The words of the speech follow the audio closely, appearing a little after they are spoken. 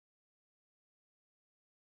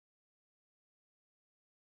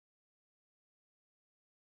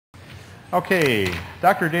Okay,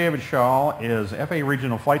 Dr. David Schall is FAA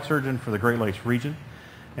Regional Flight Surgeon for the Great Lakes region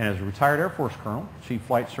and is a retired Air Force Colonel, Chief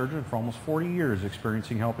Flight Surgeon for almost 40 years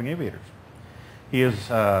experiencing helping aviators. He is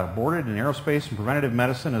boarded in aerospace and preventative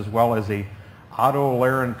medicine as well as a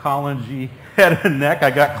otolaryngology head and neck. I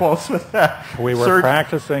got close with that. We were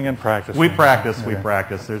practicing and practicing. We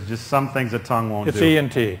practice. There's just some things that tongue won't do. It's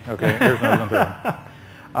ENT, okay? There's no number.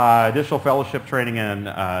 Additional fellowship training in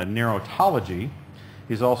neurotology.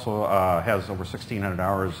 He's also has over 1,600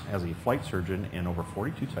 hours as a flight surgeon in over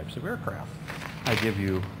 42 types of aircraft. I give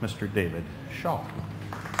you Mr. David Schall.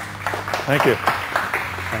 Thank you.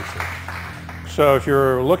 Thanks. So if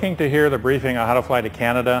you're looking to hear the briefing on how to fly to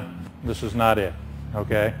Canada, this is not it,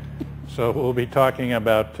 okay? So we'll be talking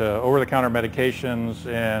about over-the-counter medications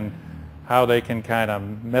and how they can kind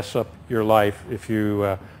of mess up your life if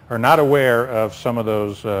you are not aware of some of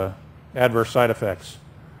those adverse side effects.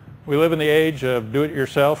 We live in the age of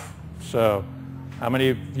do-it-yourself, so how many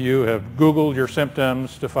of you have Googled your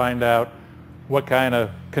symptoms to find out what kind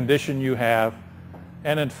of condition you have?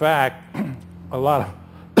 And in fact, a lot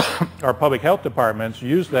of our public health departments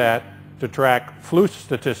use that to track flu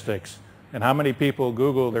statistics and how many people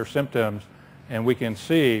Google their symptoms, and we can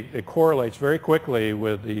see it correlates very quickly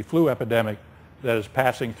with the flu epidemic that is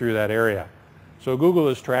passing through that area. So Google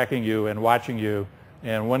is tracking you and watching you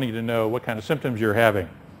and wanting to know what kind of symptoms you're having.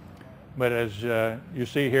 But as you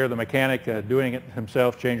see here, the mechanic doing it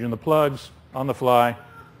himself, changing the plugs on the fly.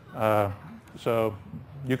 So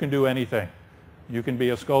you can do anything. You can be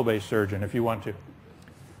a skull-based surgeon if you want to.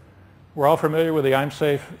 We're all familiar with the I'm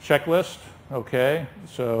Safe checklist, okay?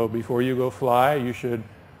 So before you go fly, you should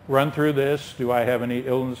run through this. Do I have any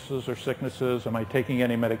illnesses or sicknesses? Am I taking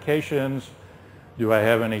any medications? Do I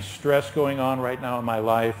have any stress going on right now in my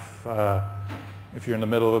life? If you're in the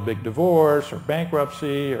middle of a big divorce or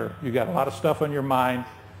bankruptcy or you got a lot of stuff on your mind,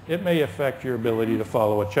 it may affect your ability to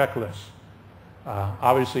follow a checklist.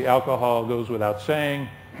 Obviously, alcohol goes without saying.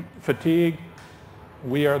 Fatigue,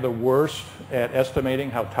 we are the worst at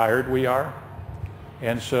estimating how tired we are.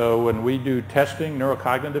 And so when we do testing,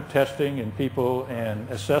 neurocognitive testing in people and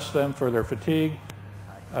assess them for their fatigue,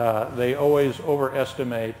 they always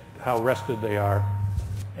overestimate how rested they are.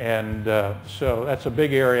 And so that's a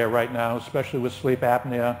big area right now, especially with sleep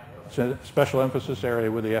apnea. It's a special emphasis area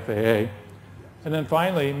with the FAA. And then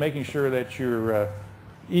finally, making sure that you're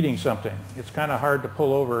eating something. It's kind of hard to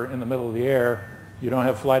pull over in the middle of the air. You don't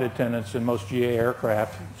have flight attendants in most GA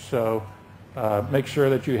aircraft, so make sure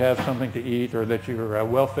that you have something to eat or that you're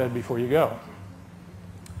well fed before you go.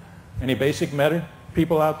 Any basic med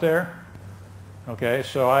people out there? Okay,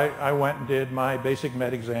 so I went and did my basic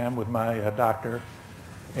med exam with my doctor,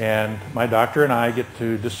 and my doctor and I get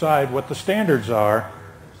to decide what the standards are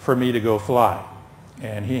for me to go fly.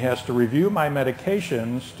 And he has to review my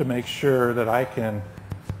medications to make sure that I can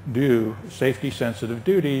do safety-sensitive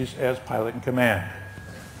duties as pilot in command.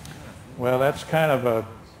 Well, that's kind of a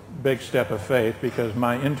big step of faith because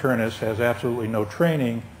my internist has absolutely no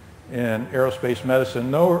training in aerospace medicine,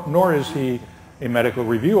 nor is he a medical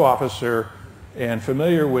review officer and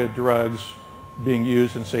familiar with drugs being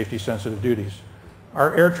used in safety-sensitive duties.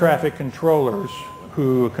 Our air traffic controllers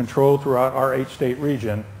who control throughout our 8-state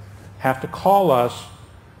region have to call us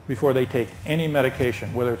before they take any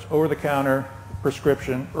medication, whether it's over-the-counter,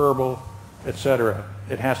 prescription, herbal, etc.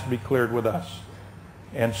 It has to be cleared with us.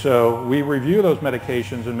 And so we review those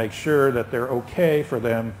medications and make sure that they're okay for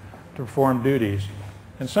them to perform duties.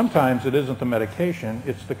 And sometimes it isn't the medication,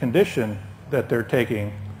 it's the condition that they're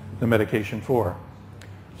taking the medication for.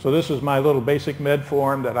 So this is my little basic med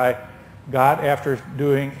form that I got after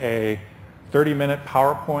doing a 30-minute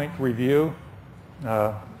PowerPoint review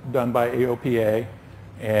done by AOPA,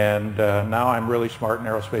 and now I'm really smart in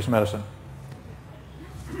aerospace medicine.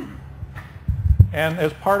 And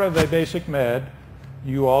as part of the basic med,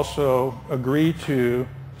 you also agree to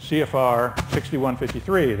CFR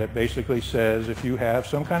 6153 that basically says if you have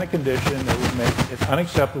some kind of condition that would make it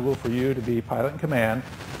unacceptable for you to be pilot in command,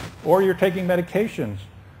 or you're taking medications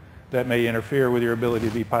that may interfere with your ability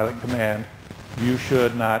to be pilot in command, you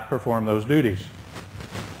should not perform those duties.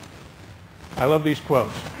 I love these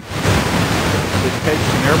quotes. It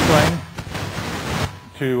takes an airplane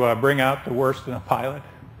to bring out the worst in a pilot,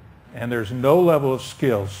 and there's no level of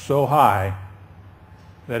skill so high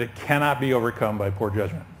that it cannot be overcome by poor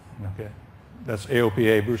judgment. Okay, that's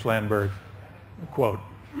AOPA, Bruce Landberg quote.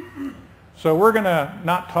 So we're going to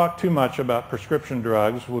not talk too much about prescription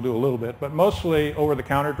drugs. We'll do a little bit, but mostly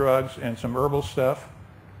over-the-counter drugs and some herbal stuff.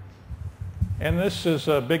 And this is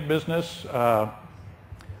a big business.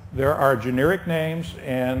 There are generic names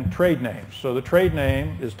and trade names. So the trade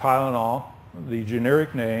name is Tylenol, the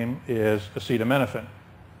generic name is acetaminophen.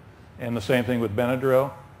 And the same thing with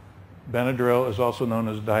Benadryl. Benadryl is also known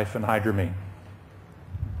as diphenhydramine.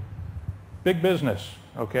 Big business,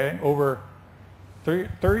 okay? Over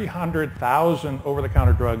 300,000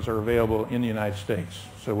 over-the-counter drugs are available in the United States.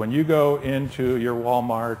 So when you go into your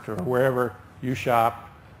Walmart or wherever you shop,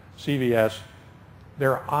 CVS,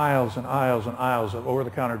 there are aisles and aisles and aisles of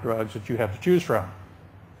over-the-counter drugs that you have to choose from.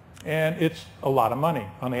 And it's a lot of money.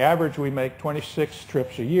 On the average, we make 26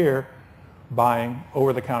 trips a year buying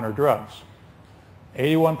over-the-counter drugs.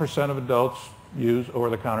 81% of adults use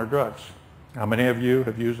over-the-counter drugs. How many of you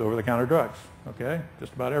have used over-the-counter drugs? Okay,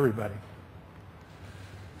 just about everybody.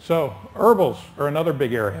 So herbals are another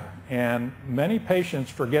big area, and many patients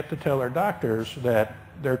forget to tell their doctors that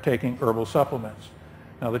they're taking herbal supplements.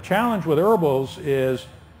 Now the challenge with herbals is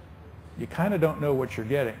you kind of don't know what you're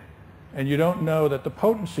getting, and you don't know that the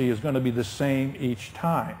potency is going to be the same each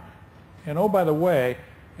time. And oh, by the way,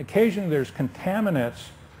 occasionally there's contaminants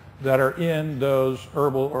that are in those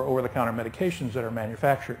herbal or over-the-counter medications that are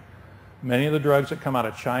manufactured. Many of the drugs that come out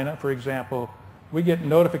of China, for example, we get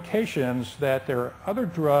notifications that there are other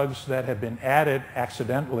drugs that have been added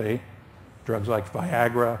accidentally, drugs like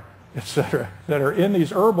Viagra, etc., that are in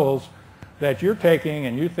these herbals that you're taking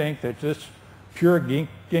and you think that this pure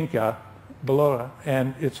ginkgo biloba,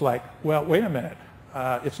 and it's like, well, wait a minute,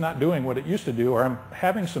 it's not doing what it used to do, or I'm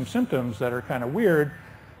having some symptoms that are kind of weird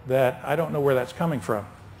that I don't know where that's coming from.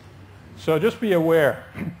 So just be aware.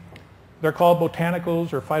 They're called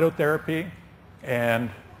botanicals or phytotherapy,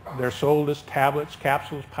 and they're sold as tablets,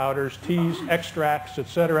 capsules, powders, teas, extracts,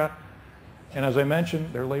 etc. And as I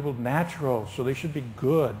mentioned, they're labeled natural, so they should be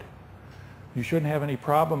good. You shouldn't have any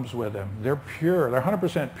problems with them. They're pure. They're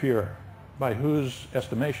 100% pure. By whose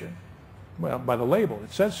estimation? Well, by the label.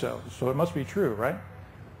 It says so, so it must be true, right?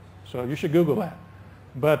 So you should Google that.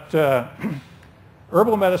 But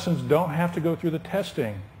herbal medicines don't have to go through the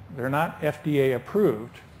testing. They're not FDA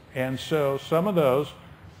approved. And so some of those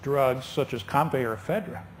drugs, such as Compe or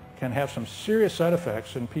ephedra, can have some serious side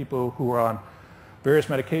effects in people who are on various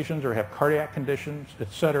medications or have cardiac conditions,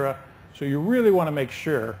 etc. So you really want to make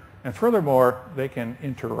sure. And furthermore, they can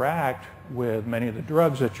interact with many of the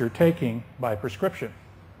drugs that you're taking by prescription.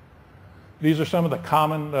 These are some of the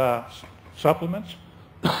common supplements.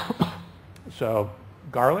 So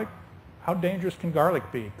garlic, how dangerous can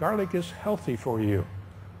garlic be? Garlic is healthy for you,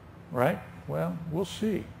 right? Well, we'll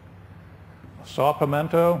see. Saw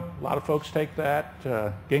pimento, a lot of folks take that,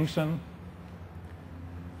 ginseng.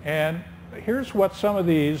 And here's what some of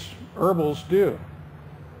these herbals do.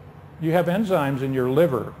 You have enzymes in your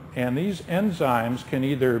liver, and these enzymes can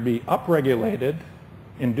either be upregulated,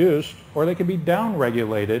 induced, or they can be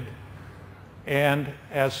downregulated, and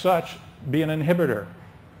as such, be an inhibitor.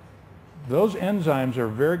 Those enzymes are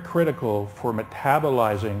very critical for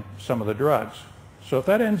metabolizing some of the drugs. So if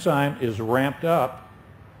that enzyme is ramped up,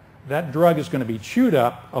 that drug is going to be chewed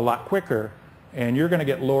up a lot quicker, and you're going to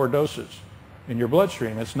get lower doses in your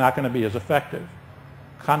bloodstream. It's not going to be as effective.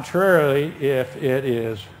 Contrarily, if it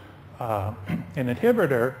is an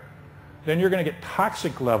inhibitor, then you're going to get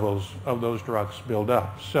toxic levels of those drugs build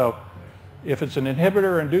up. So if it's an inhibitor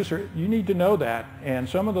or inducer, you need to know that, and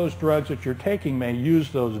some of those drugs that you're taking may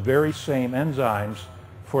use those very same enzymes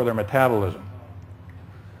for their metabolism.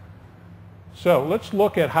 So let's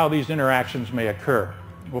look at how these interactions may occur.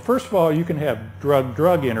 Well, first of all, you can have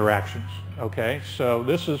drug-drug interactions, okay? So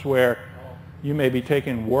this is where you may be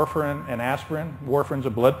taking warfarin and aspirin. Warfarin's a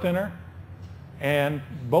blood thinner, and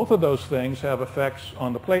both of those things have effects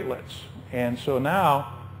on the platelets. And so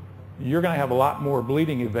now you're going to have a lot more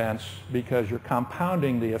bleeding events because you're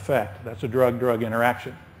compounding the effect. That's a drug-drug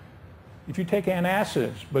interaction. If you take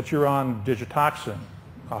antacids, but you're on digitoxin,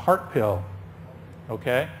 a heart pill,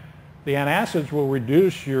 okay? The antacids will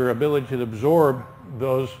reduce your ability to absorb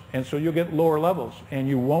those, and so you'll get lower levels, and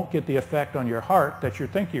you won't get the effect on your heart that you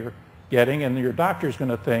think you're getting, and your doctor's going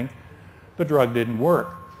to think the drug didn't work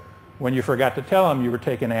when you forgot to tell them you were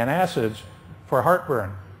taking antacids for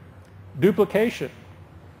heartburn. Duplication.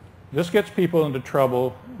 This gets people into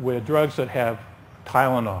trouble with drugs that have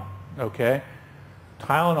Tylenol, okay?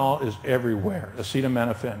 Tylenol is everywhere,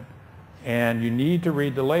 acetaminophen, and you need to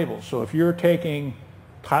read the label. So if you're taking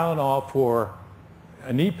Tylenol for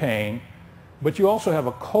a knee pain, but you also have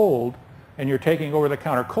a cold and you're taking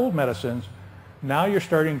over-the-counter cold medicines, now you're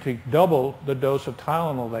starting to double the dose of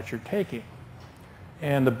Tylenol that you're taking.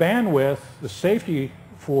 And the bandwidth, the safety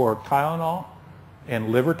for Tylenol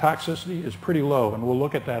and liver toxicity is pretty low, and we'll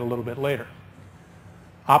look at that a little bit later.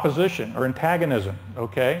 Opposition or antagonism,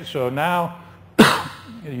 okay? So now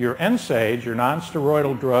your NSAIDs, your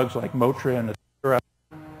non-steroidal drugs like Motrin, etc.,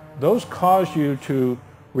 those cause you to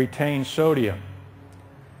retain sodium.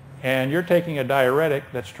 And you're taking a diuretic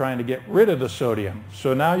that's trying to get rid of the sodium.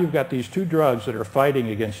 So now you've got these two drugs that are fighting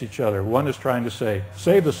against each other. One is trying to say,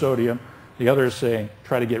 save the sodium. The other is saying,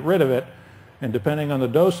 try to get rid of it. And depending on the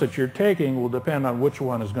dose that you're taking will depend on which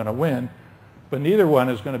one is going to win. But neither one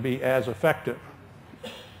is going to be as effective.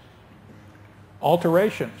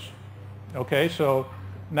 Alterations. Okay, so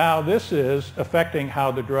now this is affecting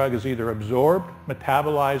how the drug is either absorbed,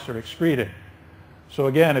 metabolized, or excreted. So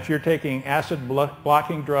again, if you're taking acid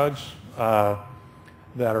blocking drugs that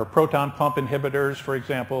are proton pump inhibitors, for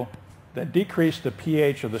example, that decrease the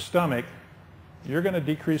pH of the stomach, you're going to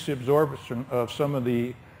decrease the absorption of some of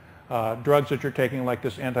the drugs that you're taking, like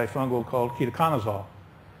this antifungal called ketoconazole.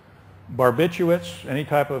 Barbiturates, any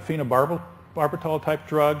type of phenobarbital type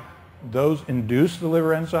drug, those induce the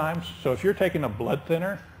liver enzymes. So if you're taking a blood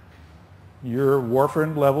thinner, your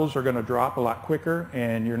warfarin levels are going to drop a lot quicker,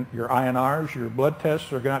 and your INRs, your blood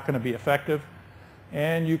tests, are not going to be effective.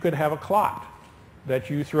 And you could have a clot that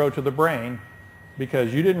you throw to the brain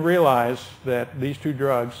because you didn't realize that these two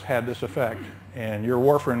drugs had this effect, and your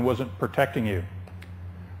warfarin wasn't protecting you.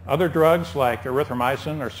 Other drugs like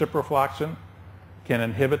erythromycin or ciprofloxacin can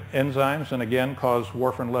inhibit enzymes and again cause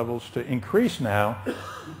warfarin levels to increase now.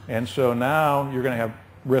 And so now you're going to have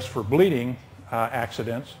risk for bleeding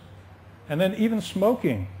accidents. And then even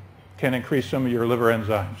smoking can increase some of your liver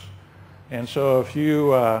enzymes. And so if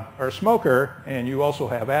you are a smoker and you also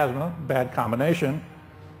have asthma, bad combination,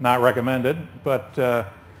 not recommended, but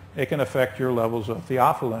it can affect your levels of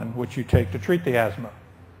theophylline, which you take to treat the asthma.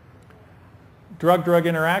 Drug-drug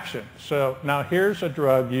interaction. So now here's a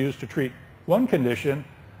drug used to treat one condition,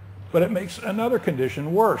 but it makes another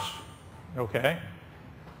condition worse. Okay?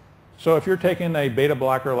 So if you're taking a beta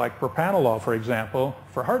blocker like propranolol, for example,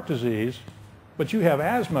 for heart disease, but you have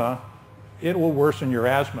asthma, it will worsen your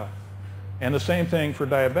asthma. And the same thing for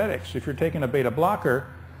diabetics. If you're taking a beta blocker,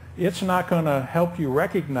 it's not going to help you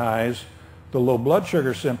recognize the low blood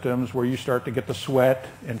sugar symptoms where you start to get the sweat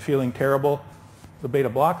and feeling terrible. The beta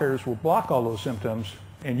blockers will block all those symptoms,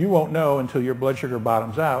 and you won't know until your blood sugar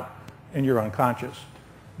bottoms out and you're unconscious.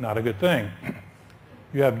 Not a good thing.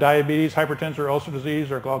 You have diabetes, hypertension, or ulcer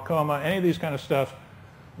disease, or glaucoma, any of these kind of stuff,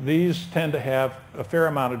 these tend to have a fair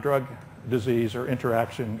amount of drug disease or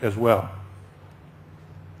interaction as well.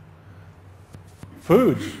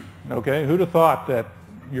 Foods, okay? Who'd have thought that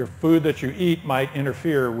your food that you eat might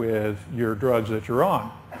interfere with your drugs that you're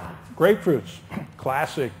on? Grapefruits,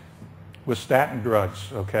 classic with statin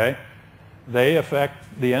drugs, okay? They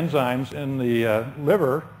affect the enzymes in the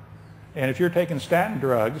liver, and if you're taking statin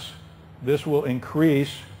drugs, this will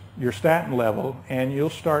increase your statin level, and you'll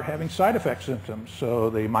start having side effect symptoms.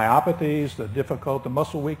 So the myopathies, the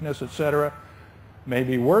muscle weakness, etc., may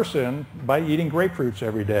be worsened by eating grapefruits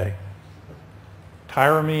every day.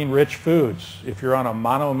 Tyramine-rich foods. If you're on a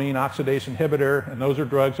monoamine oxidase inhibitor, and those are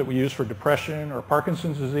drugs that we use for depression or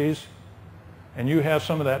Parkinson's disease, and you have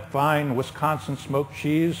some of that fine Wisconsin smoked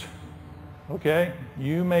cheese, okay,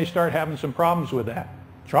 you may start having some problems with that.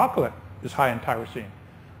 Chocolate is high in tyrosine.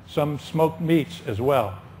 Some smoked meats as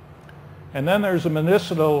well. And then there's a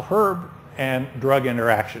medicinal herb and drug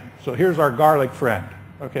interaction. So here's our garlic friend,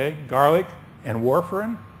 okay? Garlic and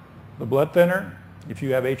warfarin, the blood thinner. If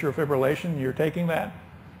you have atrial fibrillation, you're taking that,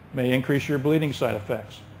 may increase your bleeding side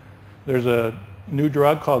effects. There's a new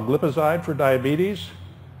drug called glipizide for diabetes.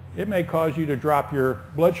 It may cause you to drop your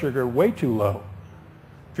blood sugar way too low.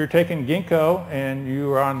 If you're taking ginkgo and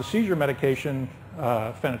you are on the seizure medication,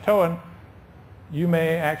 phenytoin, you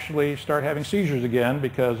may actually start having seizures again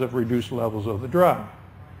because of reduced levels of the drug.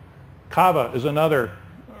 Kava is another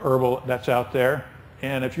herbal that's out there,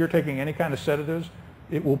 and if you're taking any kind of sedatives,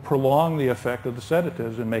 it will prolong the effect of the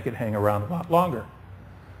sedatives and make it hang around a lot longer.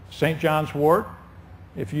 St. John's wort,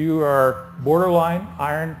 if you are borderline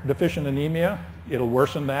iron deficient anemia, it'll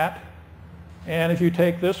worsen that. And if you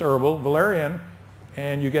take this herbal, valerian,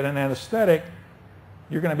 and you get an anesthetic,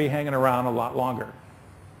 you're going to be hanging around a lot longer.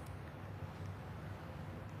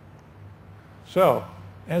 So,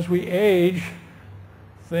 as we age,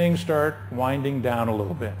 things start winding down a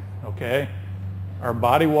little bit, okay? Our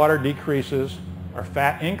body water decreases, our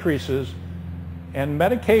fat increases, and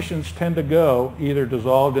medications tend to go either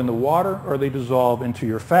dissolved in the water or they dissolve into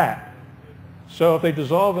your fat. So if they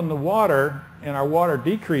dissolve in the water and our water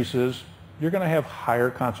decreases, you're going to have higher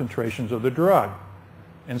concentrations of the drug.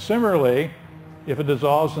 And similarly, if it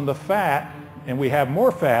dissolves in the fat and we have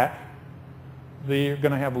more fat, you're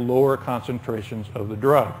going to have lower concentrations of the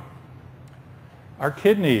drug. Our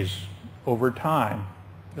kidneys, over time,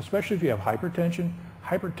 especially if you have hypertension,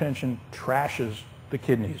 hypertension trashes the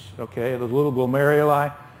kidneys, okay? The little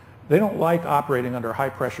glomeruli, they don't like operating under a high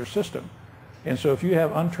pressure system. And so if you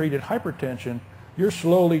have untreated hypertension, you're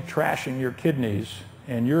slowly trashing your kidneys,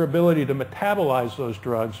 and your ability to metabolize those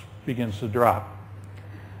drugs begins to drop.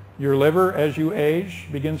 Your liver, as you age,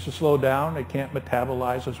 begins to slow down. It can't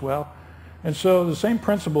metabolize as well. And so the same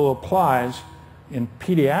principle applies in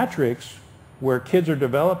pediatrics, where kids are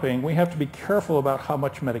developing. We have to be careful about how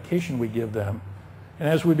much medication we give them. And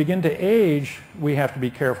as we begin to age, we have to be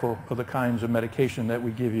careful of the kinds of medication that we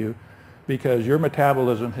give you, because your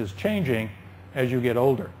metabolism is changing as you get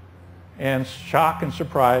older. And shock and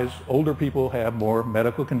surprise, older people have more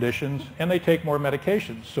medical conditions and they take more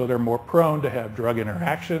medications, so they're more prone to have drug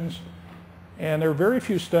interactions. And there are very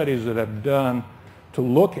few studies that have done to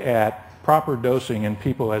look at proper dosing in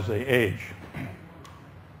people as they age.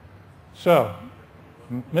 So,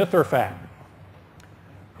 myth or fact?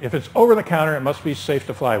 If it's over the counter, it must be safe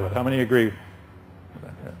to fly with. How many agree?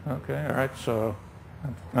 Okay, all right, so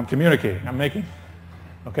I'm communicating, I'm making.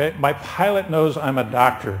 Okay, my pilot knows I'm a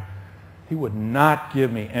doctor. He would not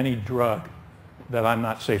give me any drug that I'm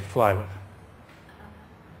not safe to fly with.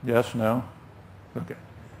 Yes, no? Okay.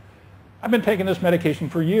 I've been taking this medication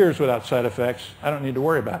for years without side effects. I don't need to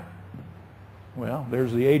worry about it. Well,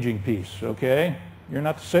 there's the aging piece, okay? You're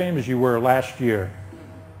not the same as you were last year,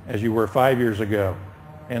 as you were 5 years ago.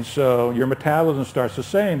 And so your metabolism starts the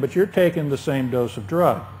same, but you're taking the same dose of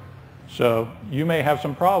drug. So you may have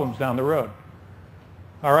some problems down the road.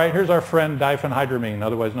 All right, here's our friend diphenhydramine,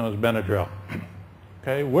 otherwise known as Benadryl.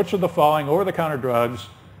 Okay, which of the following over-the-counter drugs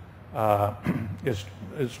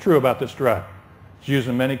is true about this drug? It's used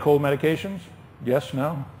in many cold medications? Yes,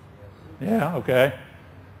 no? Yeah, okay.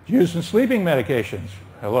 It's used in sleeping medications?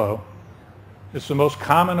 Hello. It's the most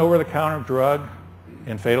common over-the-counter drug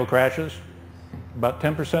in fatal crashes. About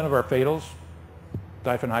 10% of our fatals,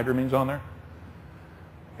 diphenhydramine's on there.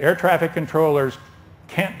 Air traffic controllers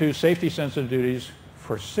can't do safety-sensitive duties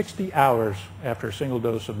for 60 hours after a single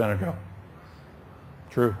dose of Benadryl.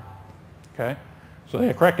 True. Okay? So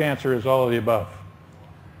the correct answer is all of the above.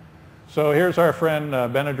 So here's our friend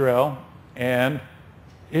Benadryl, and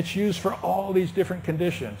it's used for all these different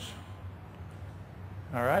conditions.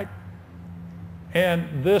 All right?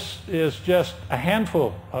 And this is just a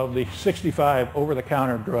handful of the 65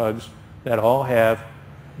 over-the-counter drugs that all have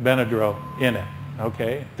Benadryl in it.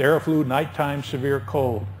 Okay? Theraflu nighttime severe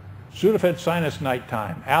cold, Sudafed sinus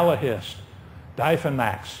nighttime, Alahist,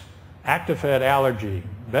 Difemax, Actifed allergy,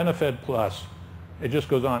 Benefed plus. It just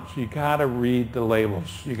goes on. So you got to read the labels.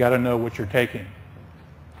 You got to know what you're taking.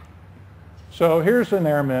 So here's an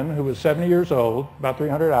airman who was 70 years old, about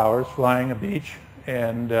 300 hours, flying a beach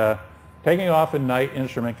and taking off in night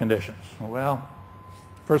instrument conditions. Well,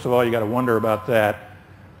 first of all, you got to wonder about that.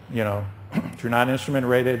 You know, if you're not instrument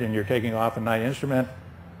rated and you're taking off in night instrument,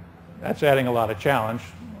 that's adding a lot of challenge.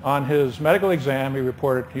 On his medical exam, he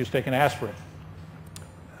reported he was taking aspirin.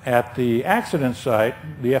 At the accident site,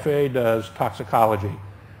 the FAA does toxicology,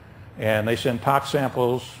 and they send tox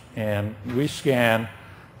samples, and we scan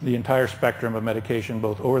the entire spectrum of medication,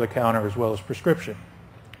 both over-the-counter as well as prescription.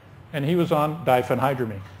 And he was on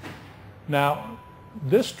diphenhydramine. Now,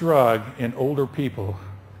 this drug in older people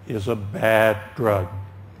is a bad drug.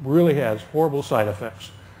 Really has horrible side effects.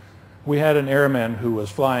 We had an airman who was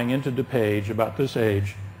flying into DuPage about this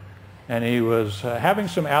age, and he was having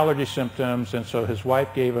some allergy symptoms, and so his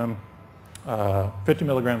wife gave him 50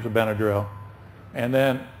 milligrams of Benadryl, and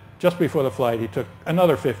then just before the flight he took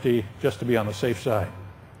another 50 just to be on the safe side.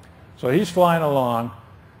 So he's flying along,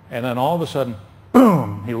 and then all of a sudden,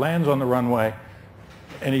 boom, he lands on the runway,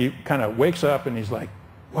 and he kind of wakes up and he's like,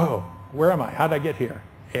 whoa, where am I? How did I get here?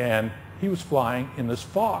 And he was flying in this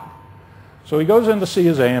fog. So he goes in to see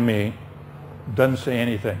his AME, doesn't say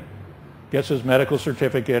anything. Gets his medical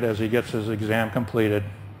certificate as he gets his exam completed,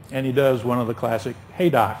 and he does one of the classic, hey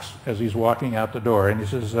docs, as he's walking out the door. And he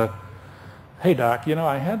says, hey doc, you know,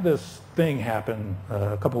 I had this thing happen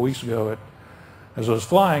a couple weeks ago as I was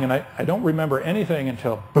flying, and I don't remember anything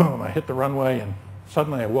until, boom, I hit the runway, and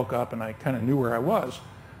suddenly I woke up and I kind of knew where I was.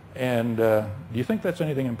 And do you think that's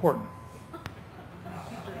anything important?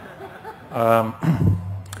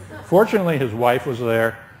 Fortunately, his wife was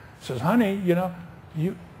there. Says, honey, you know,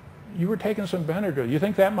 you were taking some Benadryl. You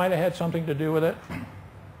think that might have had something to do with it?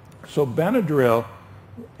 So Benadryl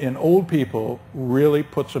in old people really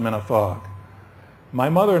puts them in a fog. My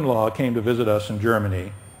mother-in-law came to visit us in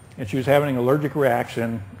Germany, and she was having an allergic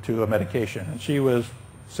reaction to a medication, and she was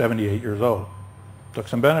 78 years old. Took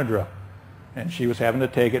some Benadryl, and she was having to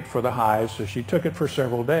take it for the hives, so she took it for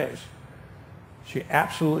several days. She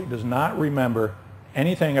absolutely does not remember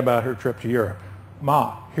anything about her trip to Europe.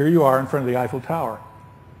 Ma, here you are in front of the Eiffel Tower.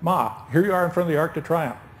 Ma, here you are in front of the Arc de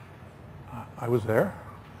Triomphe. I was there.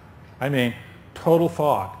 I mean, total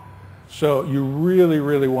fog. So you really,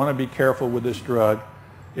 really want to be careful with this drug.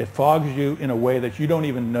 It fogs you in a way that you don't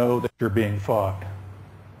even know that you're being fogged.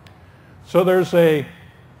 So there's a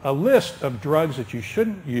list of drugs that you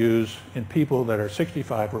shouldn't use in people that are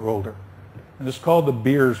 65 or older. And it's called the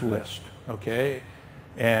Beers list, okay?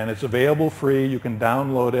 And it's available free. You can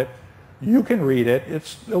download it. You can read it.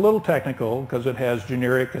 It's a little technical because it has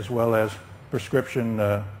generic as well as prescription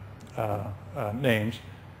names.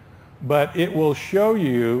 But it will show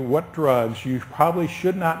you what drugs you probably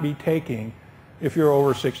should not be taking if you're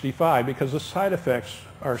over 65 because the side effects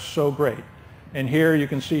are so great. And here you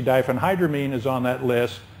can see diphenhydramine is on that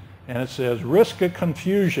list, and it says risk of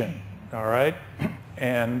confusion, all right?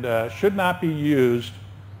 And should not be used,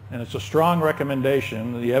 and it's a strong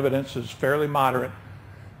recommendation. The evidence is fairly moderate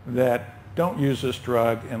that don't use this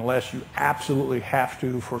drug unless you absolutely have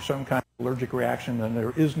to for some kind of allergic reaction, and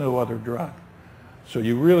there is no other drug. So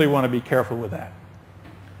you really want to be careful with that.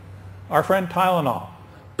 Our friend Tylenol,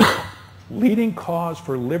 leading cause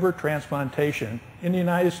for liver transplantation in the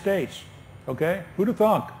United States. Okay, who'd have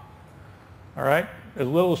thunk? All right, as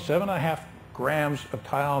little as 7.5 grams of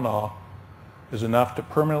Tylenol is enough to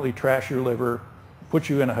permanently trash your liver, put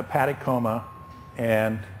you in a hepatic coma,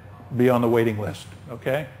 and be on the waiting list.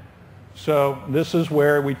 Okay, so this is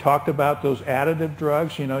where we talked about those additive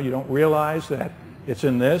drugs. You know, you don't realize that it's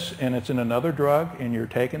in this and it's in another drug and you're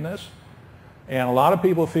taking this. And a lot of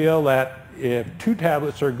people feel that if 2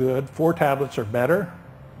 tablets are good, 4 tablets are better.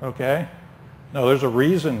 Okay. No, there's a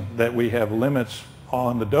reason that we have limits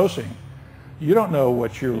on the dosing. You don't know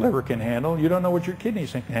what your liver can handle. You don't know what your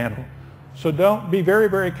kidneys can handle. So don't be very,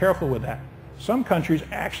 very careful with that. Some countries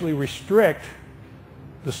actually restrict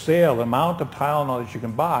the sale, the amount of Tylenol that you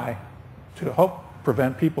can buy to help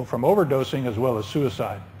prevent people from overdosing as well as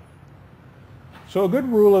suicide. So a good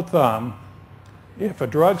rule of thumb, if a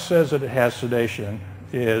drug says that it has sedation,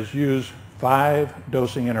 is use 5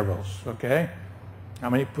 dosing intervals, okay? How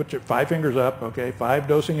many? Put your 5 fingers up, okay? 5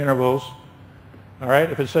 dosing intervals. All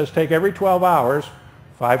right, if it says take every 12 hours,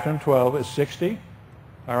 5 times 12 is 60.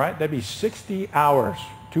 All right, that'd be 60 hours,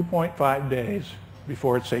 2.5 days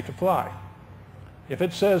before it's safe to fly. If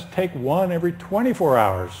it says take 1 every 24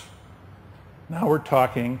 hours, now we're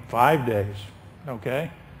talking 5 days,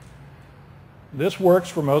 okay? This works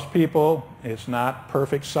for most people. It's not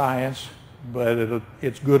perfect science, but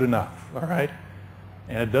it's good enough, all right?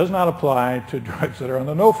 And it does not apply to drugs that are on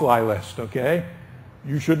the no-fly list, okay?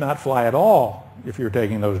 You should not fly at all if you're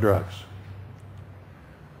taking those drugs.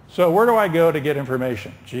 So where do I go to get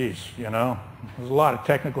information? Geez, you know, there's a lot of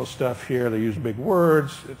technical stuff here. They use big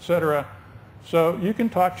words, etc. So you can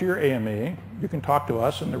talk to your AME. You can talk to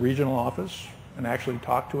us in the regional office and actually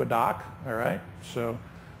talk to a doc, all right? So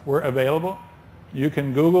we're available. You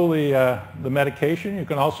can Google the medication. You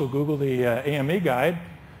can also Google the AME guide.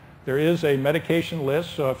 There is a medication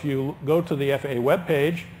list, so if you go to the FAA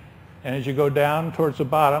webpage, and as you go down towards the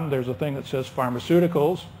bottom, there's a thing that says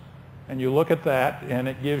pharmaceuticals, and you look at that, and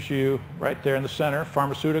it gives you, right there in the center,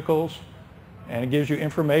 pharmaceuticals, and it gives you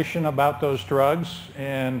information about those drugs,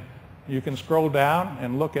 and you can scroll down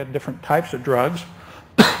and look at different types of drugs,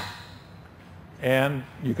 and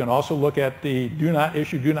you can also look at the do not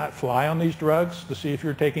issue, do not fly on these drugs to see if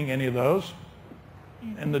you're taking any of those,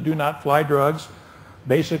 and the do not fly drugs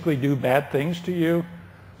basically do bad things to you.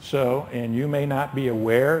 So, and you may not be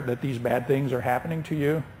aware that these bad things are happening to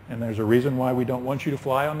you, and there's a reason why we don't want you to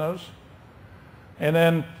fly on those. And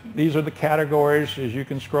then these are the categories as you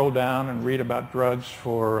can scroll down and read about drugs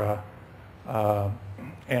for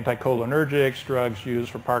anticholinergics, drugs used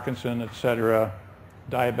for Parkinson, etc.,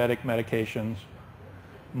 diabetic medications,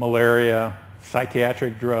 malaria,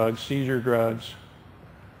 psychiatric drugs, seizure drugs.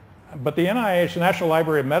 But the NIH, the National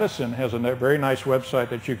Library of Medicine, has a very nice website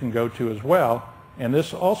that you can go to as well. And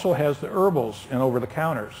this also has the herbals and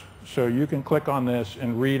over-the-counters. So you can click on this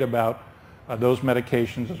and read about those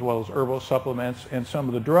medications as well as herbal supplements and some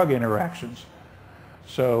of the drug interactions.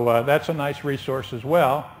 So that's a nice resource as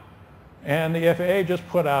well. And the FAA just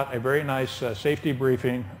put out a very nice safety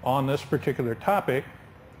briefing on this particular topic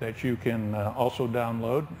that you can also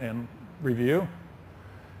download and review.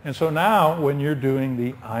 And so now when you're doing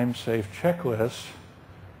the I'm Safe checklist,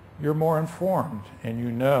 you're more informed and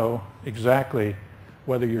you know exactly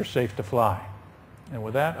whether you're safe to fly. And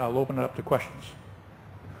with that, I'll open it up to questions.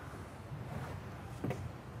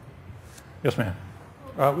 Yes, ma'am.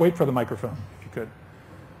 Wait for the microphone, if you could.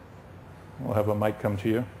 We'll have a mic come to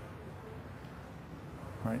you.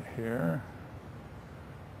 Right here.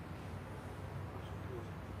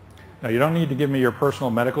 Now, you don't need to give me your personal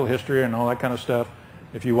medical history and all that kind of stuff.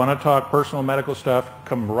 If you want to talk personal medical stuff,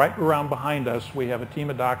 come right around behind us. We have a team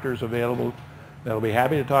of doctors available that'll be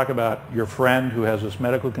happy to talk about your friend who has this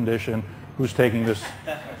medical condition, who's taking this.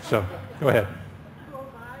 So, go ahead.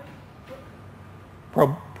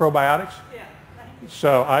 Probiotics? Yeah.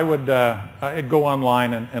 So I would I'd go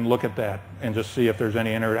online and look at that and just see if there's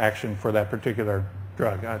any interaction for that particular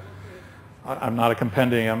drug. I'm not a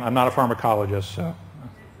compendium. I'm not a pharmacologist, so.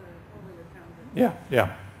 Yeah.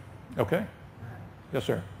 Okay. Yes,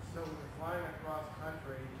 sir. So when you're flying across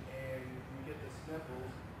country and you get the sniffles,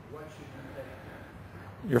 what should you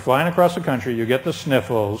take? You're flying across the country, you get the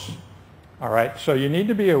sniffles. All right, so you need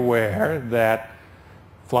to be aware that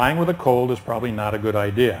flying with a cold is probably not a good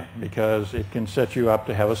idea because it can set you up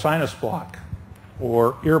to have a sinus block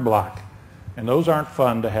or ear block. And those aren't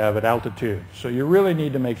fun to have at altitude. So you really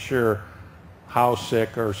need to make sure how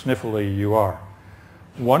sick or sniffly you are.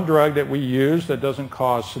 One drug that we use that doesn't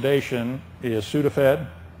cause sedation is Sudafed,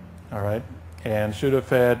 all right? And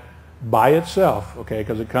Sudafed by itself, okay,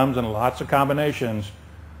 because it comes in lots of combinations,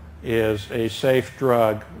 is a safe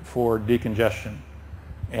drug for decongestion.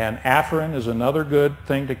 And Afrin is another good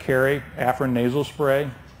thing to carry, Afrin nasal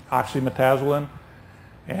spray, oxymetazoline,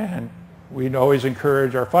 and we'd always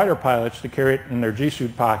encourage our fighter pilots to carry it in their G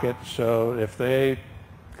suit pocket, so if they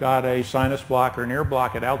got a sinus block or an ear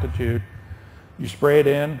block at altitude, you spray it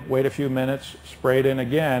in, wait a few minutes, spray it in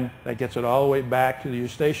again. That gets it all the way back to the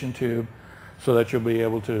eustachian tube so that you'll be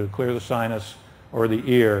able to clear the sinus or the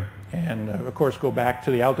ear. And of course, go back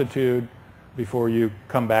to the altitude before you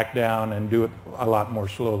come back down and do it a lot more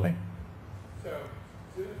slowly. So,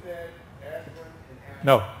 Sudafed, aspirin, and Afrin?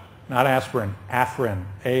 No, not aspirin, Afrin,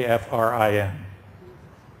 A-F-R-I-N.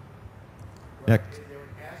 Next. Is there an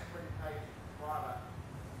aspirin type product?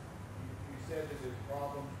 You said that there's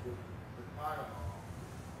problems with the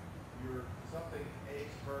Tylenol. Something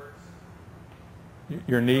aches, hurts.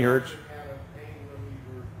 Your knee hurts?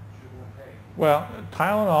 Well,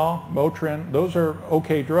 Tylenol, Motrin, those are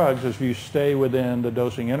okay drugs if you stay within the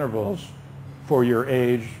dosing intervals for your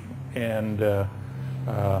age, and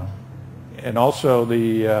also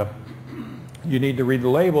you need to read the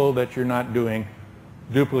label that you're not doing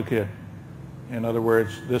duplicate. In other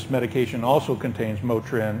words, this medication also contains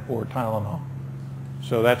Motrin or Tylenol.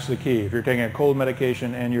 So that's the key. If you're taking a cold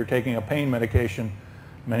medication and you're taking a pain medication,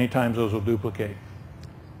 many times those will duplicate.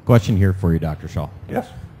 Question here for you, Dr. Schall. Yes?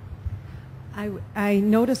 I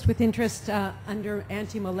noticed with interest under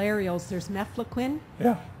antimalarials, there's mefloquine.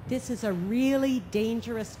 Yeah. This is a really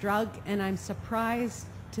dangerous drug, and I'm surprised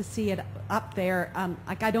to see it up there.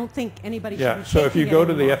 Like, I don't think anybody should be so if you taking go it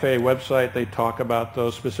to the anymore. FAA website, they talk about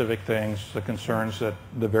those specific things, the concerns that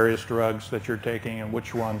the various drugs that you're taking and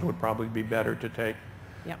which ones would probably be better to take.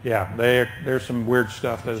 Yep. Yeah, there's some weird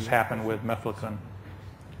stuff that has happened with mefloquine.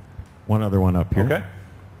 One other one up here. Okay.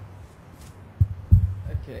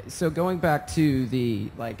 Okay, so going back to the,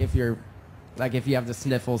 if you have the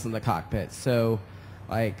sniffles in the cockpit, so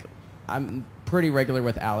I'm pretty regular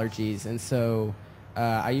with allergies, and so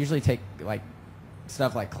I usually take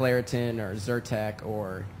stuff like Claritin or Zyrtec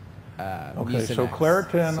or Okay, so Mucinex.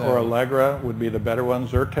 Claritin or Allegra would be the better one.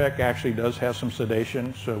 Zyrtec actually does have some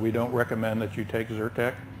sedation, so we don't recommend that you take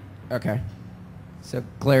Zyrtec. Okay, so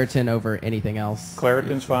Claritin over anything else?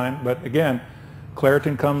 Claritin's fine, but again,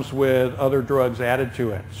 Claritin comes with other drugs added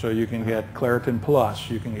to it. So you can get Claritin Plus,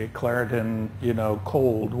 you can get Claritin,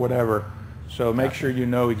 cold, whatever. So make sure you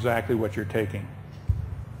know exactly what you're taking.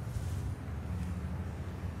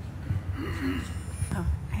 Oh,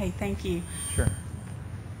 hey, thank you. Sure.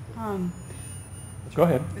 Go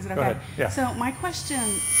ahead. Is it okay? Go ahead. Yeah. So my question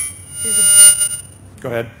is... Go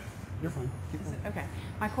ahead. You're fine. Okay.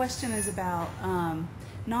 My question is about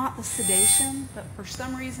not the sedation, but for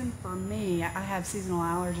some reason for me, I have seasonal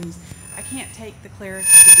allergies. I can't take the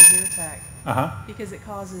Claritin and the Zyrtec because it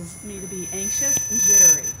causes me to be anxious and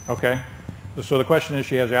jittery. Okay. So the question is,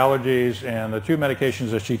 she has allergies, and the two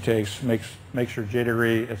medications that she takes makes her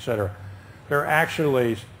jittery, etc. There are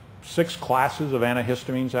actually 6 classes of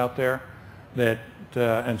antihistamines out there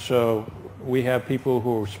and so we have people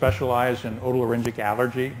who specialize in otolarynghic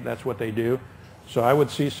allergy. That's what they do. So I would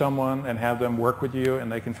see someone and have them work with you,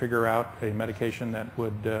 and they can figure out a medication that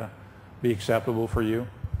would be acceptable for you.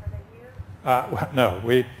 No,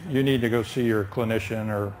 you need to go see your clinician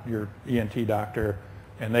or your ENT doctor,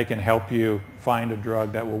 and they can help you find a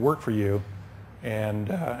drug that will work for you,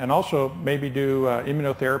 and also maybe do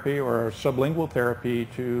immunotherapy or sublingual therapy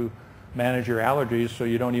to manage your allergies so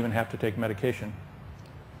you don't even have to take medication.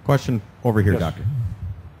 Question over here, Yes. Doctor.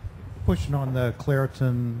 Pushing on the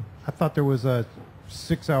Claritin, I thought there was a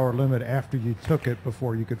 6-hour limit after you took it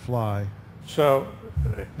before you could fly. So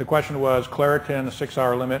the question was Claritin, a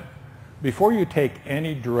 6-hour limit. Before you take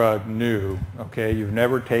any drug new, okay, you've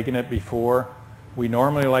never taken it before, we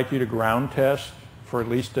normally like you to ground test for at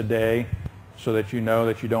least a day so that you know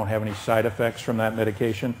that you don't have any side effects from that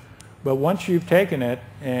medication. But once you've taken it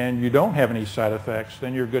and you don't have any side effects,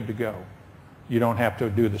 then you're good to go. You don't have to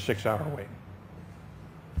do the 6-hour wait.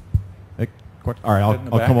 All right,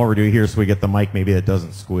 I'll come over to you here so we get the mic maybe that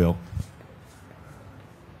doesn't squeal.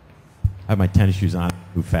 I have my tennis shoes on,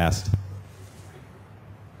 move fast.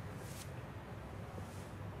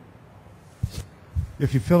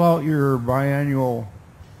 If you fill out your biannual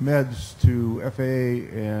meds to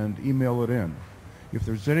FAA and email it in, if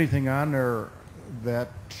there's anything on there that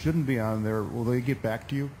shouldn't be on there, will they get back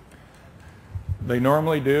to you? They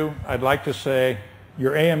normally do. I'd like to say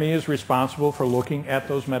your AME is responsible for looking at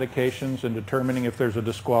those medications and determining if there's a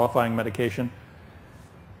disqualifying medication.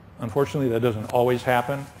 Unfortunately, that doesn't always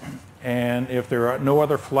happen. And if there are no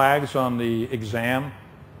other flags on the exam,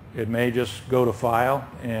 it may just go to file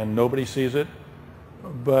and nobody sees it.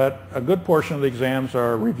 But a good portion of the exams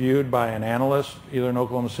are reviewed by an analyst, either in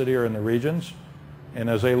Oklahoma City or in the regions. And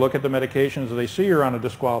as they look at the medications, if they see you're on a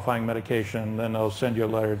disqualifying medication, then they'll send you a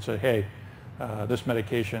letter and say, hey, this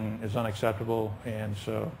medication is unacceptable, and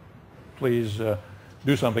so please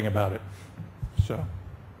do something about it. So,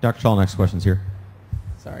 Dr. Schall, next question's here.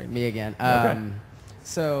 Sorry, me again. Okay.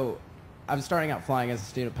 So I'm starting out flying as a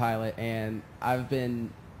student pilot, and I've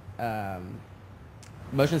been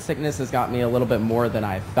motion sickness has got me a little bit more than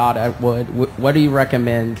I thought I would. What do you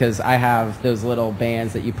recommend? Because I have those little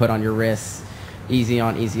bands that you put on your wrists, easy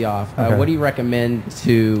on, easy off. Okay. What do you recommend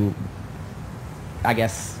to, I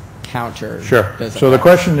guess, counter sure. those So the effects?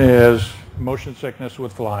 question is motion sickness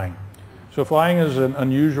with flying. So flying is an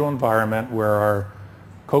unusual environment where our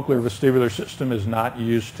cochlear vestibular system is not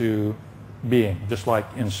used to being, just like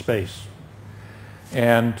in space.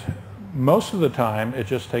 And most of the time, it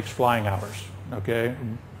just takes flying hours, okay?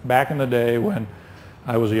 Back in the day when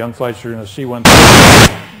I was a young flight student at a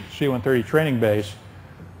C-130 training base,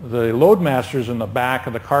 the loadmasters in the back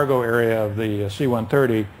of the cargo area of the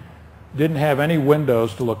C-130 didn't have any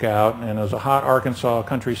windows to look out, and it was a hot Arkansas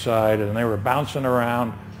countryside, and they were bouncing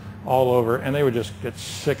around all over, and they would just get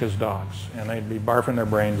sick as dogs, and they'd be barfing their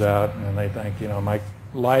brains out, and they think, you know, my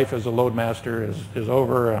life as a loadmaster is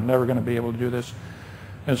over, I'm never going to be able to do this.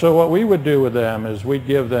 And so what we would do with them is we'd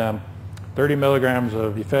give them 30 milligrams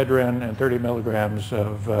of ephedrine and 30 milligrams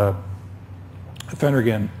of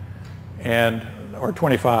Phenergan, or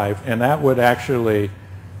 25, and that would actually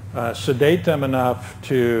sedate them enough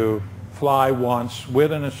to fly once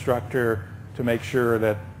with an instructor to make sure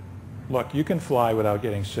that, look, you can fly without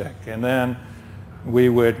getting sick. And then we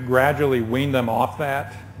would gradually wean them off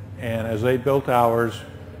that, and as they built hours,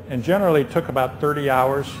 and generally it took about 30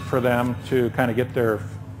 hours for them to kind of get their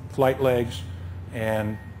flight legs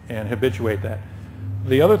and habituate that.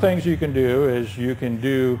 The other things you can do is you can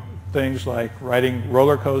do things like riding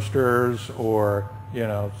roller coasters, or you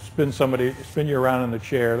know, spin you around in the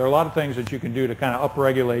chair. There are a lot of things that you can do to kind of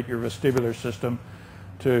upregulate your vestibular system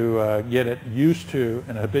to get it used to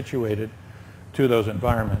and habituated to those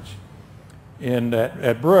environments.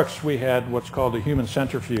 At Brooks, we had what's called the human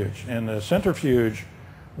centrifuge, and the centrifuge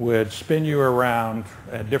would spin you around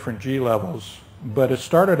at different G levels, but it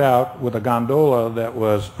started out with a gondola that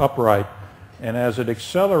was upright, and as it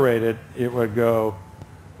accelerated, it would go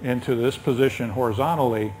into this position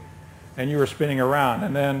horizontally, and you were spinning around.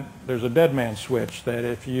 And then there's a dead man switch that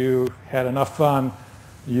if you had enough fun,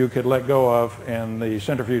 you could let go of, and the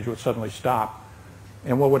centrifuge would suddenly stop.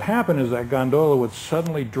 And what would happen is that gondola would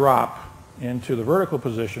suddenly drop into the vertical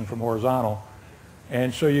position from horizontal,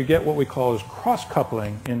 and so you get what we call as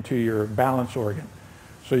cross-coupling into your balance organ.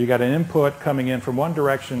 So you got an input coming in from one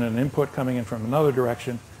direction and an input coming in from another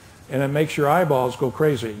direction, and it makes your eyeballs go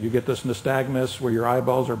crazy. You get this nystagmus where your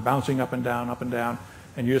eyeballs are bouncing up and down,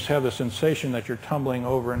 and you just have the sensation that you're tumbling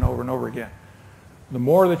over and over and over again. The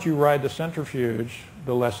more that you ride the centrifuge,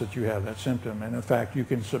 the less that you have that symptom. And in fact, you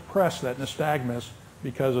can suppress that nystagmus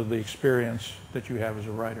because of the experience that you have as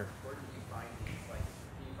a rider. Where do you find these? Like,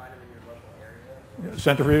 do you find them in your local area?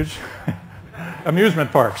 Centrifuge?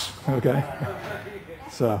 Amusement parks, okay?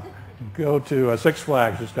 So go to Six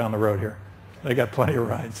Flags just down the road here. They got plenty of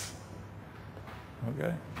rides.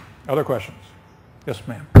 Okay. Other questions? Yes,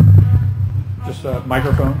 ma'am. Just a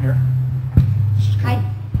microphone here. Hi,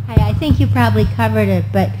 I think you probably covered it,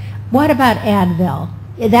 but what about Advil?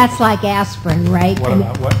 That's like aspirin, right? What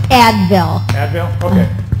about what? Advil. Advil? Okay.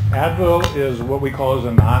 Advil is what we call as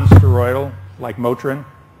a non-steroidal, like Motrin.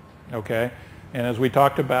 Okay. And as we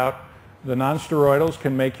talked about, The nonsteroidals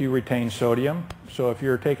can make you retain sodium. So if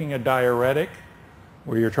you're taking a diuretic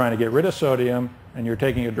where you're trying to get rid of sodium and you're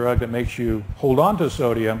taking a drug that makes you hold on to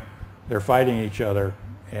sodium, they're fighting each other.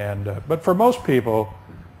 But for most people,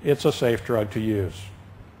 it's a safe drug to use.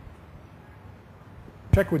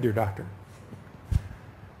 Check with your doctor.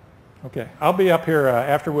 Okay, I'll be up here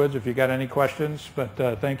afterwards if you got any questions, but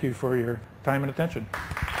thank you for your time and attention.